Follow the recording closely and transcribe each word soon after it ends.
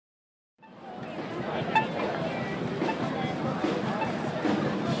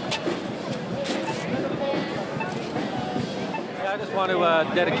just want to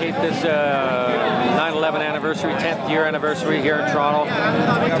dedicate this 9/11 anniversary, 10th year anniversary here in Toronto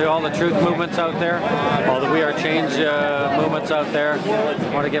to all the truth movements out there, all the We Are Change movements out there.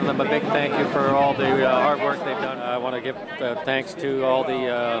 I want to give them a big thank you for all the hard work they've done. I want to give thanks to all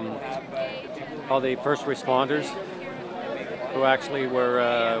the first responders who actually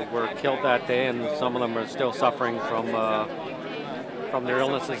were killed that day, and some of them are still suffering from their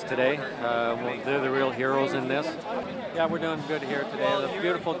illnesses today. They're the real heroes in this. Yeah, we're doing good here today. It's a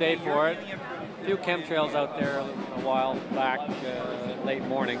beautiful day for it. A few chemtrails out there a while back, late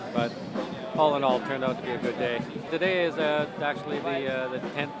morning, but all in all, it turned out to be a good day. Today is actually the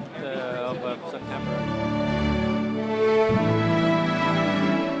 10th of September.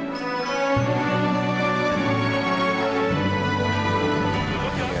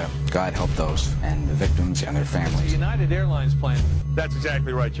 God help those and the victims and their families. The United Airlines plane. That's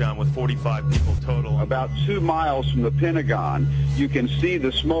exactly right, John, with 45 people total. About 2 miles from the Pentagon, you can see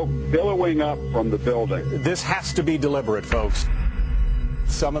the smoke billowing up from the building. This has to be deliberate, folks.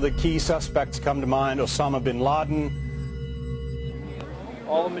 Some of the key suspects come to mind: Osama bin Laden.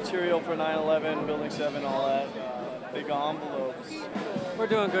 All the material for 9/11, Building 7, all that, big envelopes. We're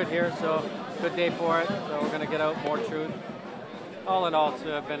doing good here, so good day for it. So we're going to get out more truth. All in all, it's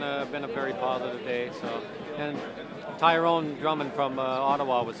been a very positive day. So, and Tyrone Drummond from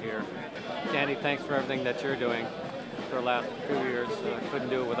Ottawa was here. Danny, thanks for everything that you're doing for the last few years. Couldn't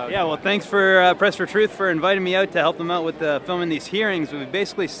do it without you. Yeah, well, thanks for Press for Truth for inviting me out to help them out with filming these hearings. We've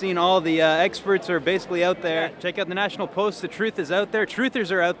basically seen all the experts are basically out there. Check out the National Post. The truth is out there.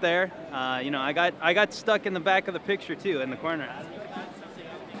 Truthers are out there. You know, I got stuck in the back of the picture too, in the corner.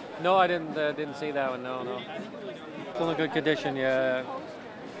 No, I didn't see that one. No. Still in good condition, yeah.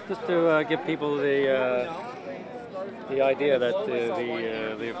 Just to give people the idea that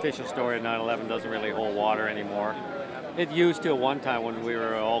the official story of 9/11 doesn't really hold water anymore. It used to at one time when we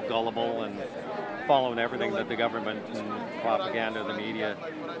were all gullible and following everything that the government and propaganda, the media,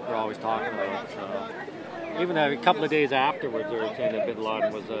 were always talking about. So even a couple of days afterwards, they were saying that bin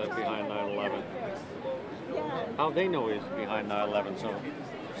Laden was behind 9/11. How they know he's behind 9/11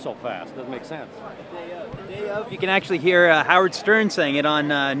 so fast? Doesn't make sense. The day of, you can actually hear Howard Stern saying it on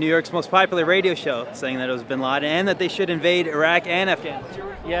New York's most popular radio show, saying that it was bin Laden and that they should invade Iraq and Afghanistan.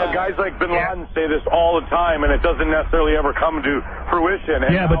 Yeah. Guys like bin Laden say this all the time, and it doesn't necessarily ever come to fruition.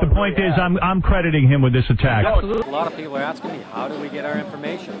 Yeah, but the point is, I'm crediting him with this attack. A lot of people are asking me, how do we get our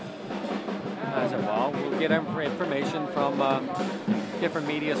information? And I said, well, we'll get our information from different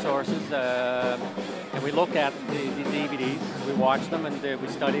media sources, and we look at the DVDs, we watch them, and we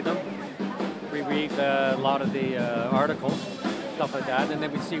study them. We read a lot of the articles, stuff like that, and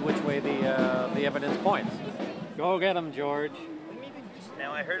then we see which way the evidence points. Go get him, George.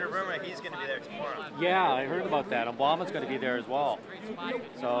 Now, I heard a rumor he's going to be there tomorrow. Yeah, I heard about that. Obama's going to be there as well.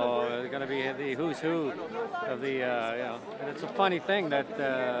 So it's going to be the who's who of the, you know. And it's a funny thing that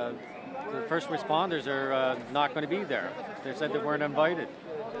the first responders are not going to be there. They said they weren't invited.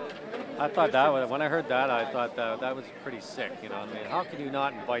 I thought that was, when I heard that, I thought that was pretty sick. You know, I mean, how can you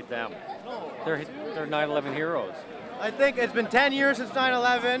not invite them? They're 9/11 heroes. I think it's been 10 years since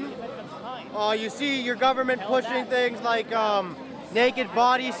 9/11. You see your government pushing things like naked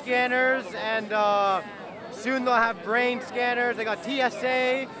body scanners, and soon they'll have brain scanners. They got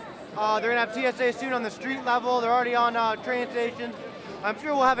TSA. They're going to have TSA soon on the street level. They're already on train stations. I'm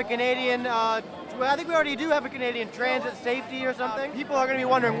sure we'll have a Canadian, I think we already do have a Canadian transit safety or something. People are going to be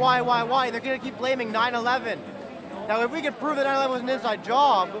wondering why. They're going to keep blaming 9/11. Now, if we could prove that 9/11 was an inside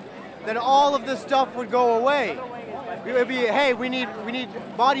job, then all of this stuff would go away. It would be, hey, we need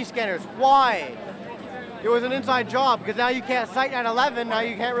body scanners. Why? It was an inside job, because now you can't cite 9/11, now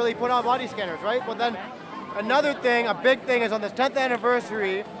you can't really put on body scanners, right? But then another thing, a big thing, is on this 10th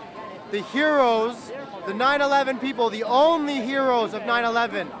anniversary, the heroes, the 9/11 people, the only heroes of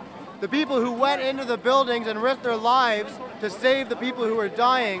 9/11, the people who went into the buildings and risked their lives to save the people who were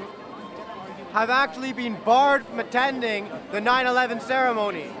dying, have actually been barred from attending the 9/11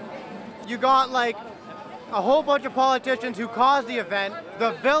 ceremony. You got like a whole bunch of politicians who caused the event.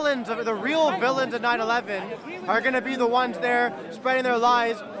 The villains, the real villains of 9/11 are going to be the ones there spreading their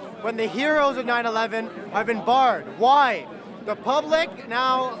lies, when the heroes of 9/11 have been barred. Why? The public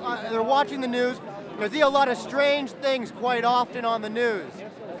now, they're watching the news. They see a lot of strange things quite often on the news.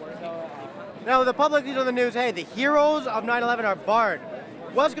 Now the public sees on the news, hey, the heroes of 9/11 are barred.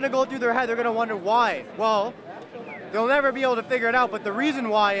 What's going to go through their head? They're going to wonder why. Well, they'll never be able to figure it out, but the reason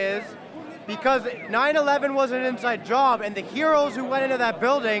why is because 9/11 was an inside job, and the heroes who went into that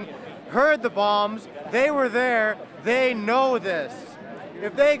building heard the bombs, they were there, they know this.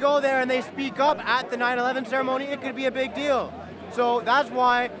 If they go there and they speak up at the 9/11 ceremony, it could be a big deal. So that's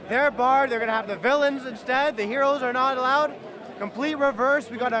why they're barred. They're gonna have the villains instead. The heroes are not allowed. Complete reverse.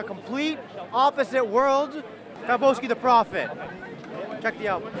 We got a complete opposite world. Kaboski the Prophet. Check the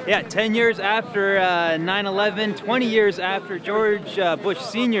album. Yeah, 10 years after 9/11, 20 years after George Bush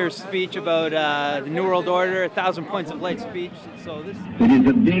Sr.'s speech about the New World Order, 1,000 points of light speech. So this. It is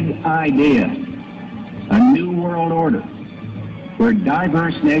a big idea, a new world order, where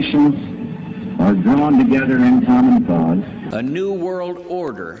diverse nations are drawn together in common cause. A new world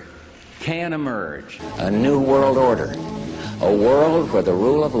order can emerge. A new world order. A world where the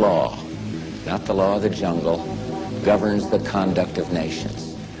rule of law, not the law of the jungle, governs the conduct of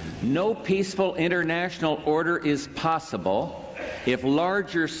nations. No peaceful international order is possible if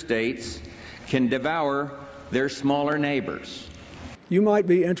larger states can devour their smaller neighbors. You might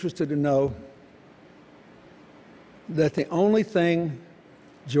be interested to know that the only thing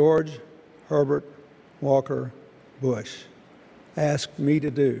George Herbert Walker Bush asked me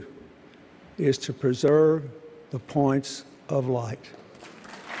to do is to preserve the points of light.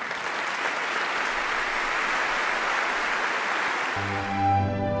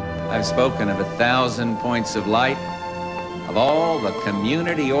 I've spoken of 1,000 points of light, of all the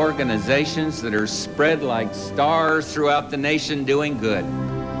community organizations that are spread like stars throughout the nation doing good.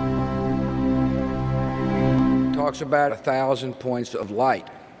 Talks about 1,000 points of light.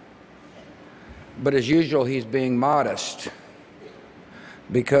 But as usual, he's being modest,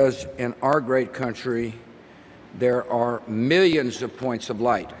 because in our great country, there are millions of points of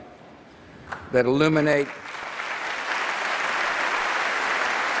light that illuminate.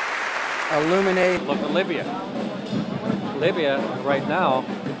 Look at Libya. Libya right now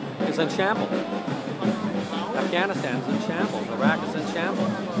is in shambles. Afghanistan's in shambles. Iraq is in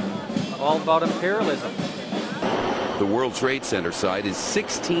shambles. All about imperialism. The World Trade Center site is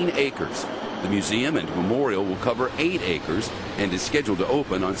 16 acres. The museum and memorial will cover 8 acres and is scheduled to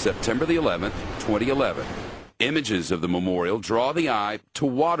open on September the 11th, 2011. Images of the memorial draw the eye to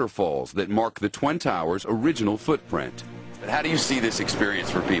waterfalls that mark the Twin Towers' original footprint. How do you see this experience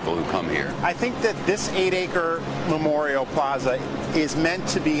for people who come here? I think that this 8-acre memorial plaza is meant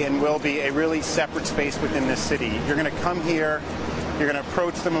to be and will be a really separate space within this city. You're going to come here, you're going to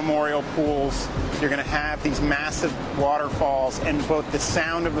approach the memorial pools, you're going to have these massive waterfalls, and both the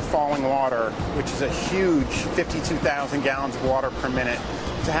sound of the falling water, which is a huge 52,000 gallons of water per minute,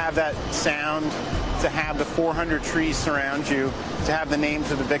 to have that sound, to have the 400 trees surround you, to have the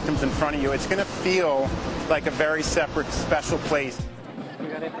names of the victims in front of you, it's going to feel like a very separate, special place.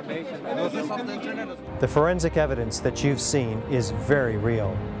 The forensic evidence that you've seen is very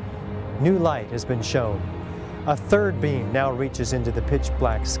real. New light has been shown. A third beam now reaches into the pitch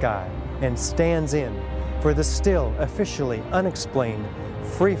black sky and stands in for the still officially unexplained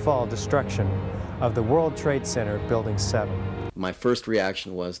free-fall destruction of the World Trade Center Building 7. My first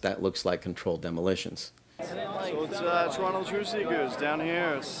reaction was, that looks like controlled demolitions. So it's TorontoTruthSeekers down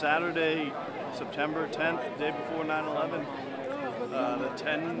here, Saturday, September 10th, day before 9/11, the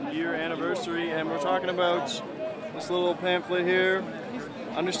 10-year anniversary, and we're talking about this little pamphlet here,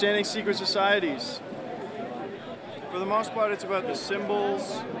 Understanding Secret Societies. For the most part, it's about the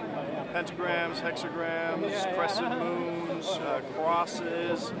symbols, pentagrams, hexagrams, crescent moons,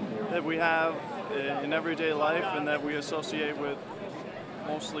 crosses that we have in everyday life and that we associate with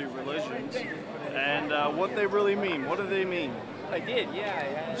mostly religions, and what they really mean. What do they mean? I did,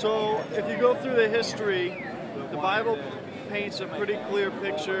 yeah. So if you go through the history, the Bible paints a pretty clear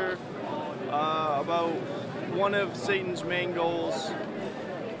picture about one of Satan's main goals,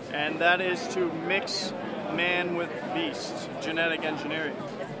 and that is to mix man with beast, genetic engineering.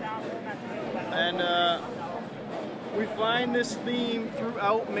 And we find this theme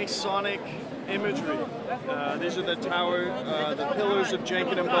throughout Masonic imagery. These are the tower, the pillars of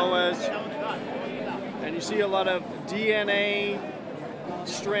Jenkin and Boaz, and you see a lot of DNA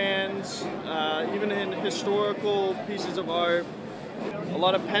strands, even in historical pieces of art. A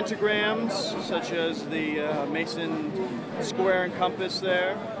lot of pentagrams, such as the Mason square and compass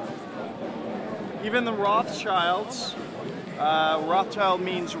there. Even the Rothschilds. Rothschild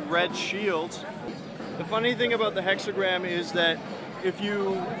means red shield. The funny thing about the hexagram is that if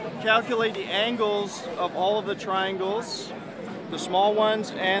you calculate the angles of all of the triangles, the small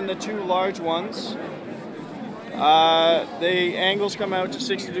ones and the two large ones, the angles come out to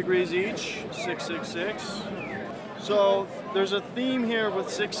 60 degrees each, 666. So there's a theme here with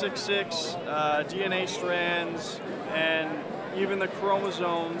 666, DNA strands, and even the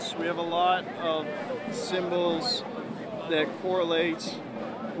chromosomes. We have a lot of symbols that correlate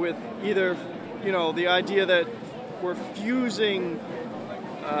with either, you know, the idea that we're fusing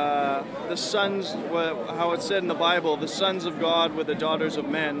the sons, how it's said in the Bible, the sons of God with the daughters of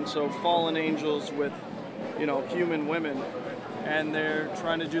men, so fallen angels with, you know, human women, and they're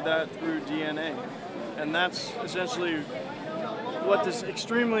trying to do that through DNA. And that's essentially what this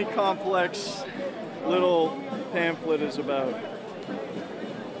extremely complex little pamphlet is about.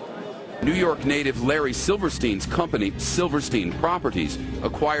 New York native Larry Silverstein's company, Silverstein Properties,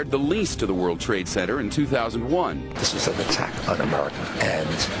 acquired the lease to the World Trade Center in 2001. This was an attack on America,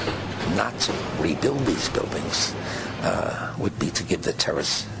 and not to rebuild these buildings would be to give the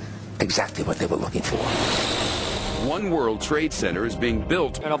terrorists exactly what they were looking for. One World Trade Center is being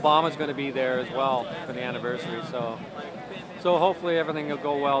built. And Obama's going to be there as well for the anniversary, so hopefully everything will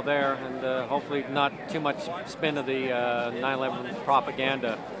go well there, and hopefully not too much spin of the 9/11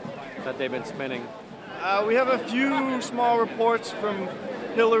 propaganda that they've been spinning. We have a few small reports from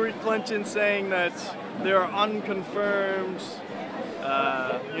Hillary Clinton saying that there are unconfirmed,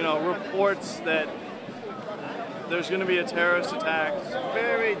 you know, reports that there's going to be a terrorist attack.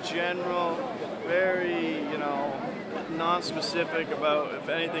 Very general, very, you know, non-specific about if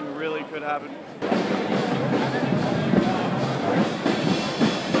anything really could happen.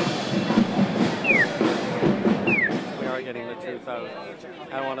 We are getting the truth out.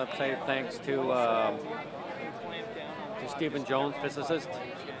 I want to say thanks to Stephen Jones, physicist,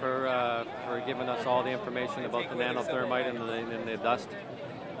 for giving us all the information about the nanothermite in the dust.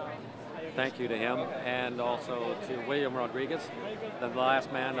 Thank you to him, and also to William Rodriguez, the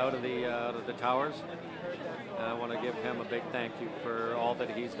last man out of the towers. I want to give him a big thank you for all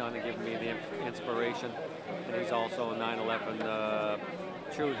that he's done and given me the inspiration. And he's also a 9/11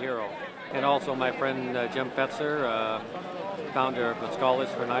 true hero. And also my friend Jim Fetzer, founder of the Scholars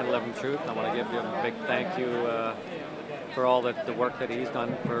for 9/11 Truth. I want to give him a big thank you for all the work that he's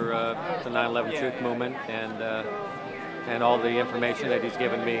done for the 9/11 Truth movement, and all the information that he's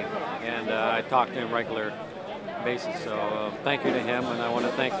given me. And I talk to him regular basis. So thank you to him, and I want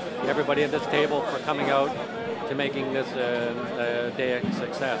to thank everybody at this table for coming out to making this day a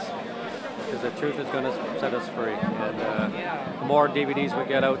success. Because the truth is going to set us free. And the more DVDs we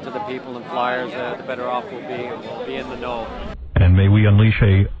get out to the people and flyers, the better off we'll be, and we'll be in the know. And may we unleash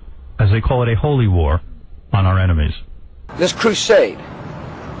a, as they call it, a holy war on our enemies. This crusade,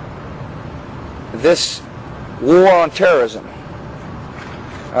 this war on terrorism,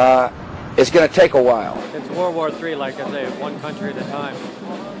 is going to take a while. It's World War III, like I say, one country at a time,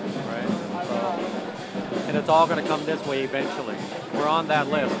 right? So, and it's all going to come this way eventually. We're on that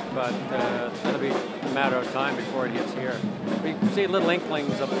list, but it's going to be a matter of time before it hits here. We see little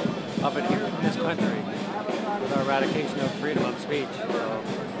inklings of it here in this country with our eradication of freedom of speech. So,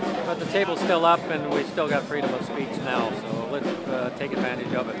 but the table's still up, and we still got freedom of speech now, so let's take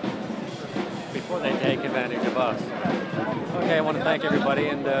advantage of it before they take advantage of us. Okay, I want to thank everybody,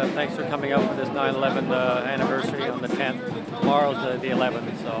 and thanks for coming out for this 9/11 anniversary on the 10th. Tomorrow's the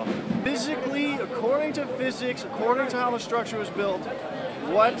 11th, so. Physically, according to physics, according to how the structure was built,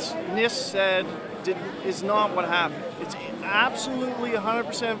 what NIST said is not what happened. It's absolutely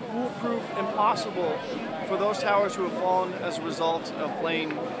 100% foolproof, impossible for those towers to have fallen as a result of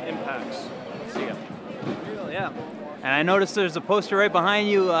plane impacts. See ya. Yeah. And I noticed there's a poster right behind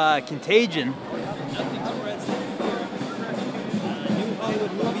you, Contagion. Nothing spreads like fear. A new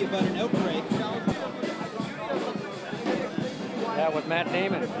Hollywood movie about an outbreak. Yeah, with Matt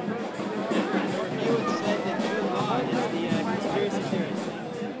Damon. Hollywood said that Drew Law is the conspiracy theorist.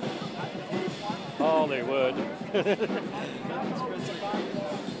 Hollywood.